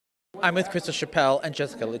I'm with Crystal Chappell and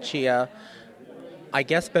Jessica Leccia, I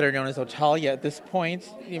guess better known as Otalia at this point.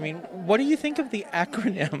 I mean, what do you think of the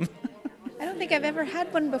acronym? I don't think I've ever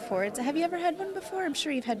had one before. Have you ever had one before? I'm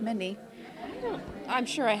sure you've had many. I'm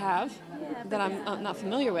sure I have, that I'm not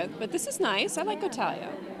familiar with, but this is nice. I like Otalia.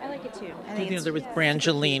 I like it too. I Do you think there was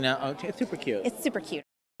Brangelina? Oh, it's super cute. It's super cute.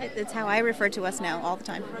 It's how I refer to us now all the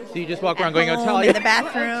time. So you just walk around going home, Otalia? in the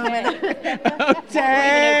bathroom.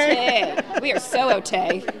 Otalia! We are so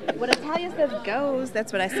Otay. What Otalia says goes.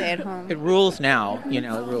 That's what I say at home. It rules now, it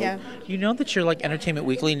rules. Yeah. You know that your Entertainment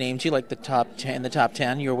Weekly named you the top 10, the top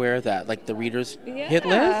 10. You're aware of that, the readers' hit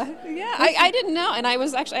list. Yeah, I didn't know, and I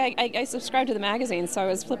was actually I subscribed to the magazine, so I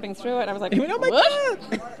was flipping through it. And I was like, You went, oh my what?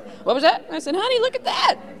 God! What was that? I said, honey, look at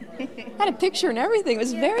that. I had a picture and everything. It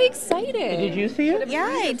was very exciting. Did you see it? Yeah,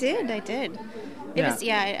 I did. It Yeah. was.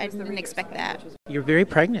 I didn't expect that. You're very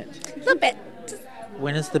pregnant. A little bit. Just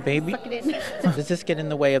When is the baby? suck it in. Does this get in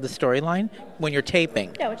the way of the storyline when you're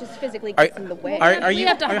taping? No, it just physically gets in the way. Are you We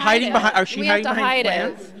have to hiding hide behind? it. Are she we hiding have to behind hide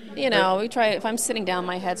plants? it. We try. If I'm sitting down,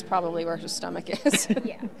 my head's probably where her stomach is.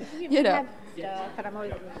 Yeah. You know. Stuff, and I'm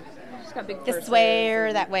always She's got big this purses. way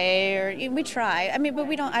or that way, or we try. I mean, but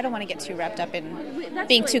we don't. I don't want to get too wrapped up in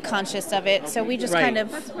being too conscious of it. So we just Right. kind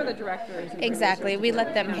of That's for the directors. exactly. We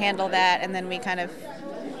let them handle that, and then we kind of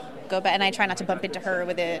go back. And I try not to bump into her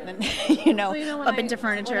with it, and bump into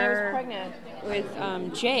furniture. When I was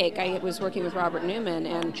pregnant with Jake, I was working with Robert Newman,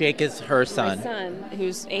 and Jake is her son. my son,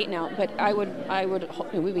 who's 8 now. But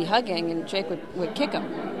we'd be hugging, and Jake would kick him.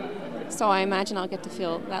 So I imagine I'll get to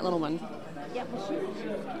feel that little one. Yep.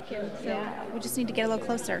 So we just need to get a little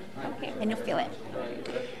closer, and you'll feel it.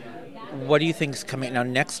 What do you think's coming now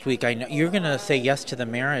next week? I know you're gonna say yes to the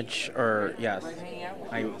marriage, or yes,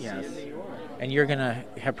 yes, and you're gonna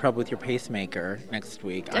have trouble with your pacemaker next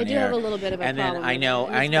week. I do have a little bit of a and problem then I know,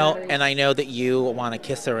 and I know that you want to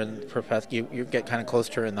kiss her and profess. You get kind of close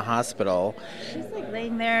to her in the hospital. She's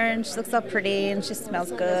laying there, and she looks all pretty, and she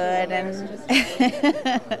smells good, and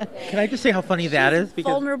Can I just say how funny that is?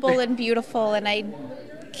 Because vulnerable and beautiful, and I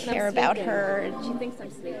care about sleeping. her. She thinks I'm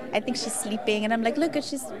sleeping. I think she's sleeping, and I'm like, look,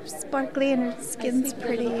 she's sparkly, and her skin's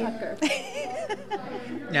pretty.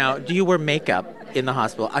 Now, do you wear makeup in the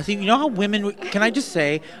hospital? I think you know how women. Can I just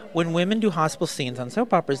say, when women do hospital scenes on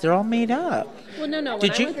soap operas, they're all made up. Well, no.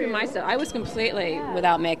 Did When you- I went through my stuff, I was completely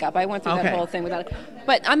without makeup. I went through Okay. that whole thing without it.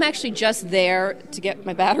 But I'm actually just there to get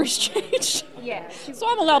my batteries changed. Yeah. So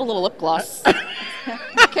I'm allowed a little lip gloss.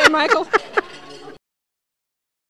 Okay, Michael?